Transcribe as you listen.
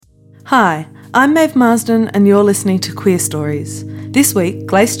Hi, I'm Maeve Marsden and you're listening to Queer Stories. This week,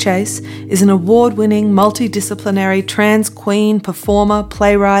 Glace Chase is an award-winning, multidisciplinary trans queen, performer,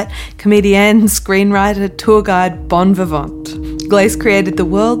 playwright, comedienne, screenwriter, tour guide, bon vivant. Glace created the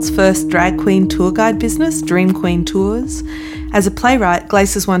world's first drag queen tour guide business, Dream Queen Tours. As a playwright,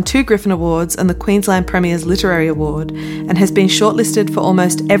 Glace has won 2 Griffin Awards and the Queensland Premier's Literary Award and has been shortlisted for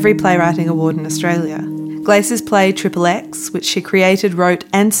almost every playwriting award in Australia. Glace's play Triple X, which she created, wrote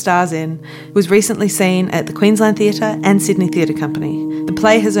and stars in, was recently seen at the Queensland Theatre and Sydney Theatre Company. The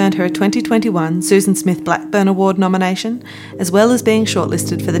play has earned her a 2021 Susan Smith Blackburn Award nomination, as well as being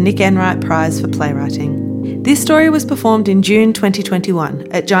shortlisted for the Nick Enright Prize for Playwriting. This story was performed in June 2021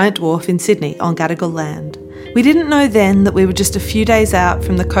 at Giant Dwarf in Sydney on Gadigal land. We didn't know then that we were just a few days out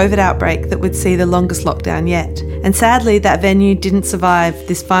from the COVID outbreak that would see the longest lockdown yet, and sadly that venue didn't survive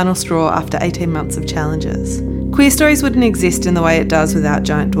this final straw after 18 months of challenges. Queer Stories wouldn't exist in the way it does without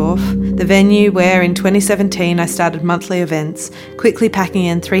Giant Dwarf, the venue where in 2017 I started monthly events, quickly packing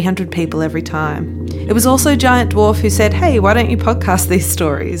in 300 people every time. It was also Giant Dwarf who said, "Hey, why don't you podcast these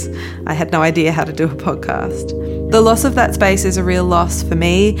stories?" I had no idea how to do a podcast. The loss of that space is a real loss for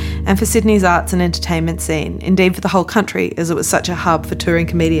me and for Sydney's arts and entertainment scene, indeed for the whole country, as it was such a hub for touring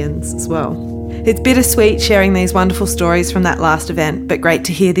comedians as well. It's bittersweet sharing these wonderful stories from that last event, but great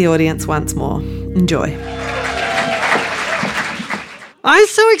to hear the audience once more. Enjoy. I'm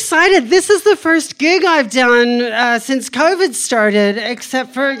so excited. This is the first gig I've done since COVID started,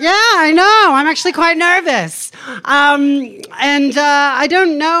 except for, I know, I'm actually quite nervous. I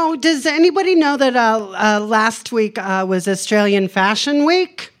don't know, does anybody know that last week was Australian Fashion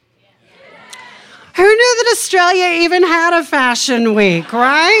Week? Who knew that Australia even had a fashion week,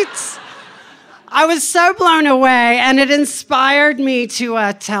 right? I was so blown away, and it inspired me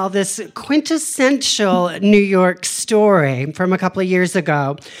to tell this quintessential New York story from a couple of years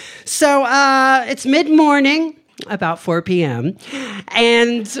ago. So it's mid-morning, about 4 p.m.,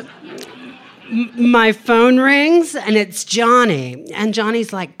 and my phone rings, and it's Johnny. And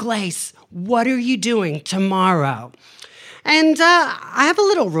Johnny's like, "Glace, what are you doing tomorrow?" And I have a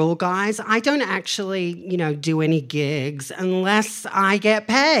little rule, guys. I don't actually, do any gigs unless I get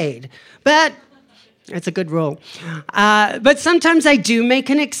paid. But it's a good rule. But sometimes I do make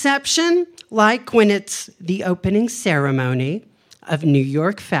an exception, like when it's the opening ceremony of New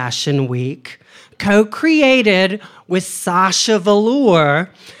York Fashion Week, co-created with Sasha Velour.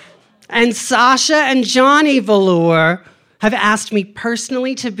 And Sasha and Johnny Velour have asked me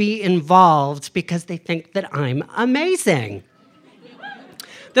personally to be involved because they think that I'm amazing.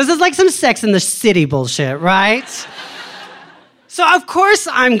 This is like some Sex and the City bullshit, right? So of course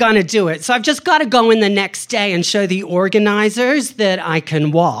I'm going to do it. So I've just got to go in the next day and show the organizers that I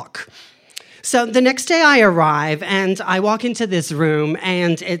can walk. So the next day I arrive and I walk into this room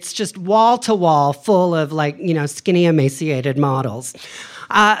and it's just wall to wall full of skinny emaciated models.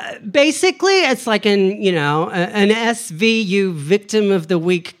 Basically it's like an SVU Victim of the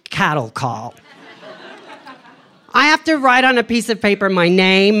Week cattle call. I have to write on a piece of paper my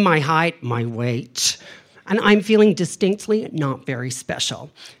name, my height, my weight. And I'm feeling distinctly not very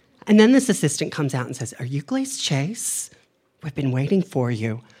special. And then this assistant comes out and says, "Are you Glace Chase? We've been waiting for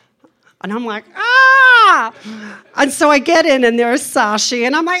you." And I'm like, "Ah!" And so I get in and there's Sashi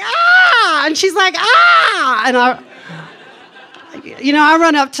and I'm like, "Ah!" And she's like, "Ah!" And I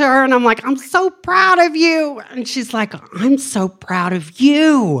run up to her and I'm like, "I'm so proud of you." And she's like, "I'm so proud of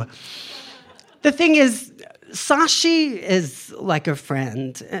you." The thing is, Sashi is like a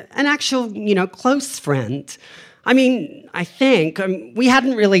friend, an actual, close friend. I mean, I think we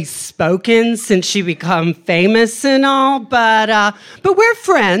hadn't really spoken since she become famous and all, but we're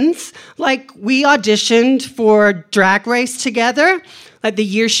friends. Like, we auditioned for Drag Race together, like the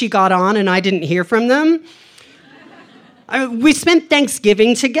year she got on and I didn't hear from them. We spent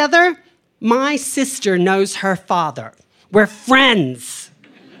Thanksgiving together. My sister knows her father. We're friends,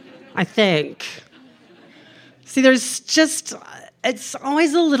 I think. See, it's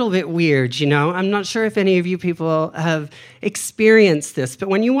always a little bit weird, I'm not sure if any of you people have experienced this, but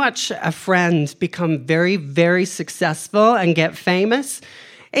when you watch a friend become very, very successful and get famous,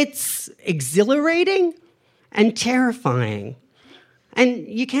 it's exhilarating and terrifying. And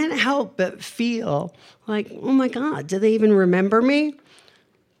you can't help but feel like, oh my God, do they even remember me?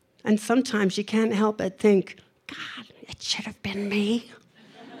 And sometimes you can't help but think, God, it should have been me.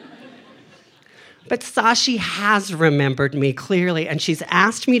 But Sashi has remembered me clearly, and she's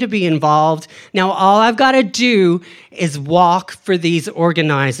asked me to be involved. Now, all I've got to do is walk for these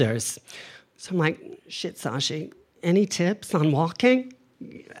organizers. So I'm like, shit, Sashi, any tips on walking?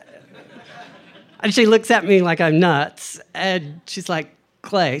 And she looks at me like I'm nuts, and she's like,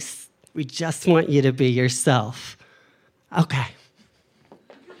 Glace, We just want you to be yourself. Okay.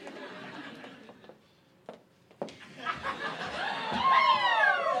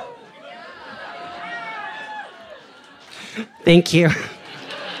 Thank you.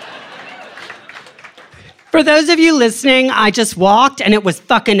 For those of you listening, I just walked and it was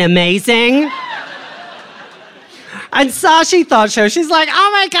fucking amazing. And Sashi thought so. She's like,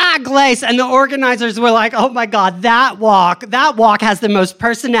 oh my God, Glace. And the organizers were like, oh my God, that walk has the most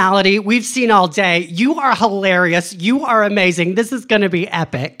personality we've seen all day. You are hilarious. You are amazing. This is going to be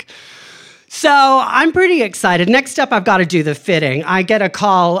epic. So I'm pretty excited. Next up, I've got to do the fitting. I get a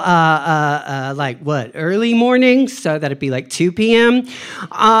call, early morning, so that'd be like 2 p.m.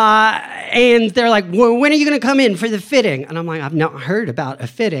 And they're like, well, when are you going to come in for the fitting? And I'm like, I've not heard about a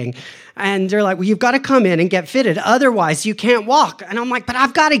fitting. And they're like, well, you've got to come in and get fitted. Otherwise, you can't walk. And I'm like, but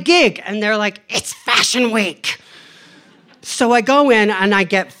I've got a gig. And they're like, it's Fashion Week. So I go in and I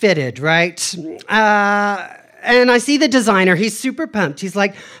get fitted, right? And I see the designer. He's super pumped. He's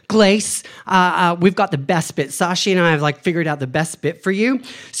like, Glace, we've got the best bit. Sashi and I have figured out the best bit for you.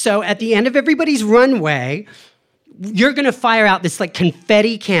 So at the end of everybody's runway, you're going to fire out this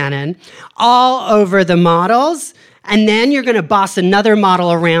confetti cannon all over the models. And then you're going to boss another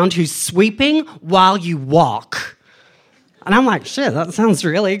model around who's sweeping while you walk. And I'm like, shit, that sounds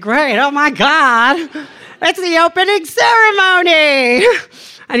really great. Oh my God, it's the opening ceremony.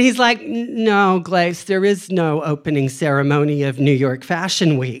 And he's like, no, Glace, there is no opening ceremony of New York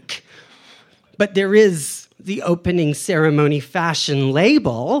Fashion Week. But there is the opening ceremony fashion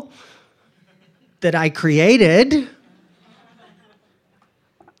label that I created.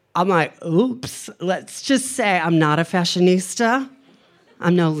 I'm like, oops, let's just say I'm not a fashionista.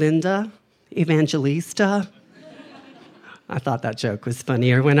 I'm no Linda Evangelista. I thought that joke was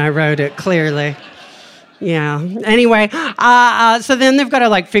funnier when I wrote it, clearly. Yeah. Anyway, so then they've got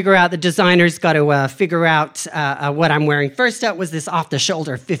to figure out, the designer's got to figure out what I'm wearing. First up was this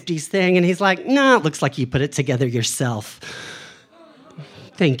off-the-shoulder 50s thing, and he's like, no, it looks like you put it together yourself.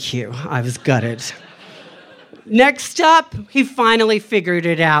 Thank you. I was gutted. Next up, he finally figured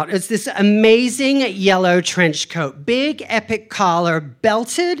it out. It's this amazing yellow trench coat, big epic collar,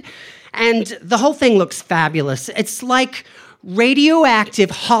 belted, and the whole thing looks fabulous. It's like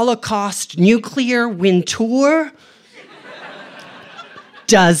radioactive Holocaust nuclear winter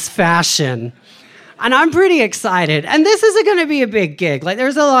does fashion. And I'm pretty excited. And this is going to be a big gig.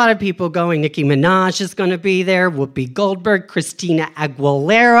 There's a lot of people going. Nicki Minaj is going to be there. Whoopi Goldberg, Christina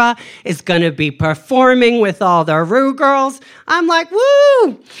Aguilera is going to be performing with all the Rue girls. I'm like,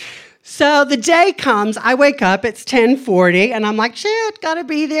 woo! So the day comes, I wake up, it's 10:40, and I'm like, shit, gotta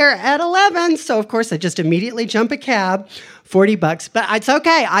be there at 11. So of course I just immediately jump a cab, $40, but it's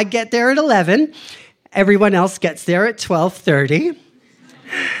okay. I get there at 11. Everyone else gets there at 12:30.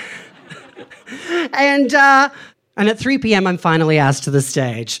 And at 3 p.m., I'm finally asked to the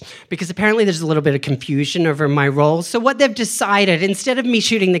stage because apparently there's a little bit of confusion over my role. So what they've decided, instead of me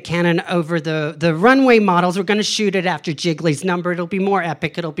shooting the cannon over the runway models, we're going to shoot it after Jiggly's number. It'll be more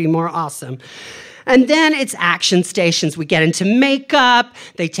epic. It'll be more awesome. And then it's action stations. We get into makeup.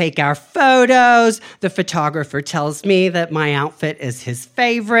 They take our photos. The photographer tells me that my outfit is his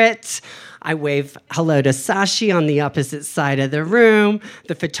favorite. I wave hello to Sashi on the opposite side of the room.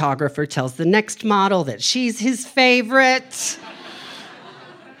 The photographer tells the next model that she's his favorite.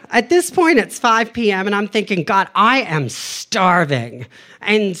 At this point, it's 5 p.m., and I'm thinking, God, I am starving.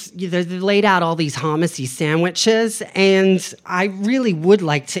 And they laid out all these hummus-y sandwiches, and I really would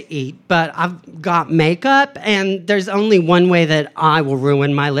like to eat, but I've got makeup, and there's only one way that I will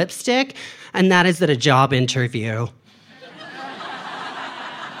ruin my lipstick, and that is at a job interview.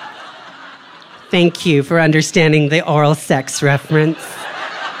 Thank you for understanding the oral sex reference.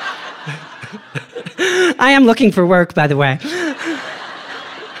 I am looking for work, by the way.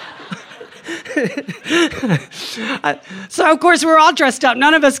 So, of course, we're all dressed up.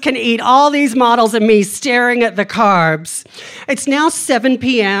 None of us can eat. All these models and me staring at the carbs. It's now 7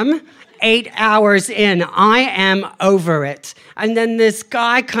 p.m., 8 hours in. I am over it. And then this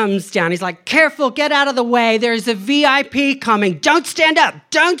guy comes down. He's like, careful, get out of the way. There's a VIP coming. Don't stand up.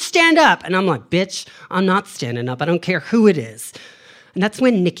 Don't stand up. And I'm like, bitch, I'm not standing up. I don't care who it is. And that's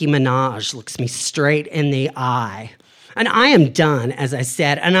when Nicki Minaj looks me straight in the eye. And I am done, as I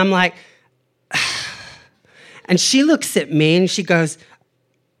said. And I'm like, and she looks at me and she goes,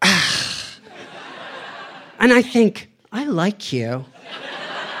 and I think, I like you.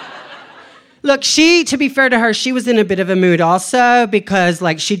 Look, to be fair to her, she was in a bit of a mood also because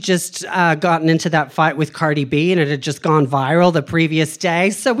she'd just gotten into that fight with Cardi B and it had just gone viral the previous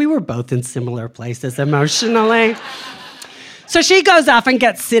day. So we were both in similar places emotionally. So she goes off and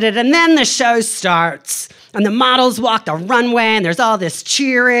gets seated, and then the show starts. And the models walk the runway, and there's all this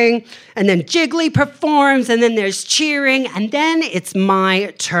cheering. And then Jiggly performs, and then there's cheering. And then it's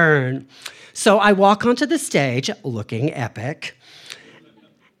my turn. So I walk onto the stage, looking epic.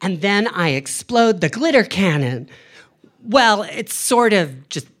 And then I explode the glitter cannon. Well, it sort of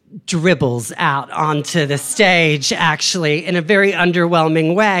just dribbles out onto the stage, actually, in a very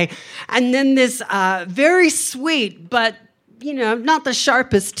underwhelming way. And then this very sweet, but, not the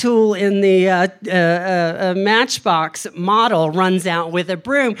sharpest tool in the Matchbox model runs out with a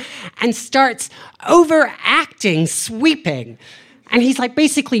broom and starts overacting sweeping. And he's like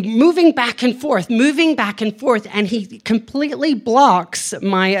basically moving back and forth, and he completely blocks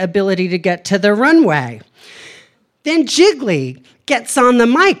my ability to get to the runway. Then Jiggly gets on the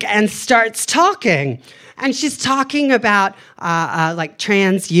mic and starts talking. And she's talking about like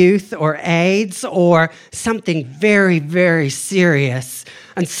trans youth or AIDS or something very, very serious.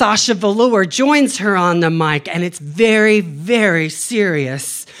 And Sasha Velour joins her on the mic, and it's very, very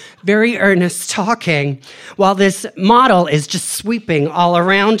serious, very earnest talking, while this model is just sweeping all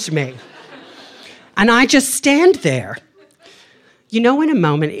around me. And I just stand there. When a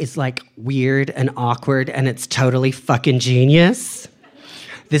moment is like weird and awkward and it's totally fucking genius?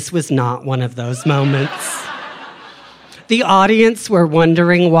 This was not one of those moments. The audience were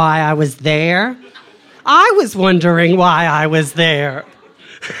wondering why I was there. I was wondering why I was there.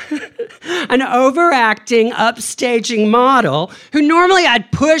 An overacting, upstaging model who normally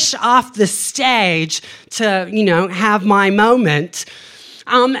I'd push off the stage to, have my moment.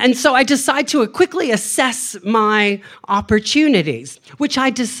 And so I decide to quickly assess my opportunities, which I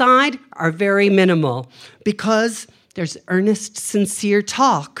decide are very minimal because there's earnest, sincere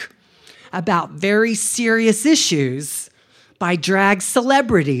talk about very serious issues by drag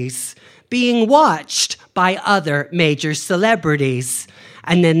celebrities being watched by other major celebrities.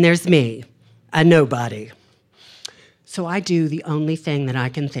 And then there's me, a nobody. So I do the only thing that I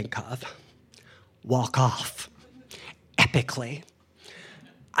can think of. Walk off, epically.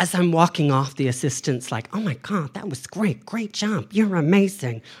 As I'm walking off, the assistant's like, oh my God, that was great jump, you're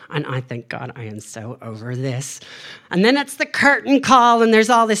amazing. And I think, God, I am so over this. And then it's the curtain call, and there's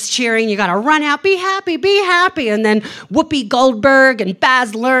all this cheering, you gotta run out, be happy. And then Whoopi Goldberg and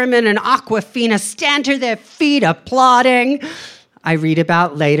Baz Luhrmann and Awkwafina stand to their feet applauding. I read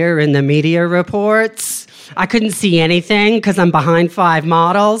about later in the media reports. I couldn't see anything because I'm behind 5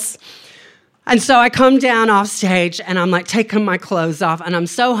 models. And so I come down off stage and I'm like taking my clothes off, and I'm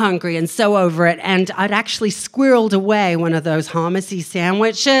so hungry and so over it. And I'd actually squirreled away one of those hummus-y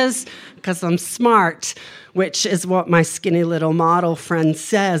sandwiches because I'm smart, which is what my skinny little model friend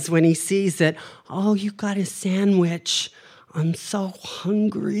says when he sees it. Oh, you got a sandwich. I'm so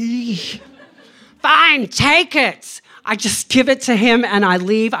hungry. Fine, take it. I just give it to him and I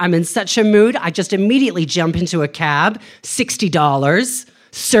leave. I'm in such a mood. I just immediately jump into a cab, $60.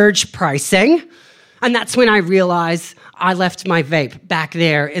 Surge pricing. And that's when I realize I left my vape back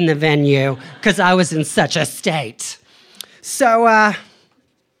there in the venue because I was in such a state. So I'm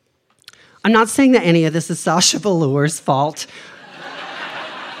not saying that any of this is Sasha Velour's fault.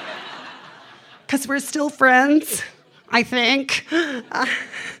 Because we're still friends, I think.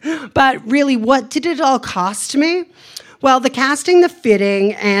 But really, what did it all cost me? Well, the casting, the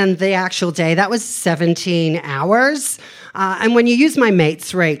fitting, and the actual day, that was 17 hours. And when you use my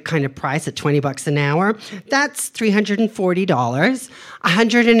mate's rate kind of price at $20 an hour, that's $340,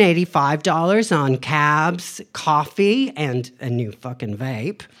 $185 on cabs, coffee, and a new fucking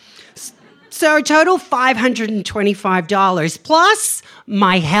vape. So total $525 plus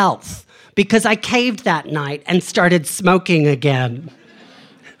my health, because I caved that night and started smoking again.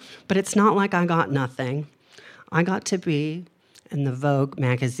 But it's not like I got nothing. I got to be in the Vogue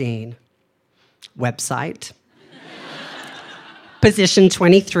magazine website. Position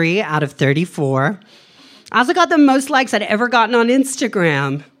 23 out of 34. I also got the most likes I'd ever gotten on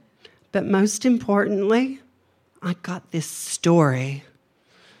Instagram. But most importantly, I got this story.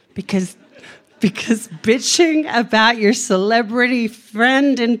 Because bitching about your celebrity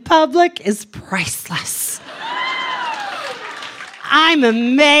friend in public is priceless. I'm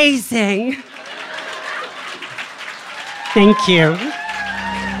amazing. Thank you.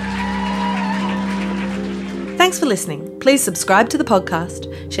 Thanks for listening. Please subscribe to the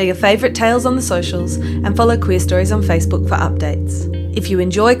podcast, share your favourite tales on the socials, and follow Queer Stories on Facebook for updates. If you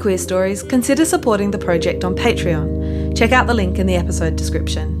enjoy Queer Stories, consider supporting the project on Patreon. Check out the link in the episode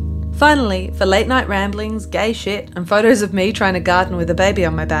description. Finally, for late night ramblings, gay shit, and photos of me trying to garden with a baby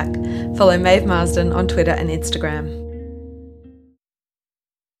on my back, follow Maeve Marsden on Twitter and Instagram.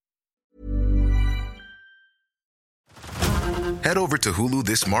 Head over to Hulu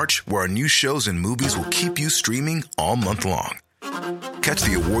this March, where our new shows and movies will keep you streaming all month long. Catch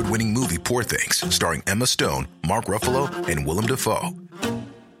the award-winning movie Poor Things, starring Emma Stone, Mark Ruffalo, and Willem Dafoe.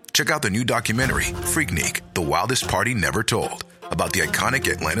 Check out the new documentary, Freaknik, The Wildest Party Never Told, about the iconic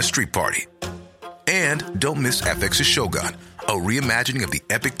Atlanta Street Party. And don't miss FX's Shogun, a reimagining of the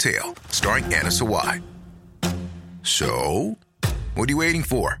epic tale, starring Anna Sawai. So, what are you waiting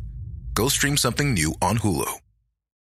for? Go stream something new on Hulu.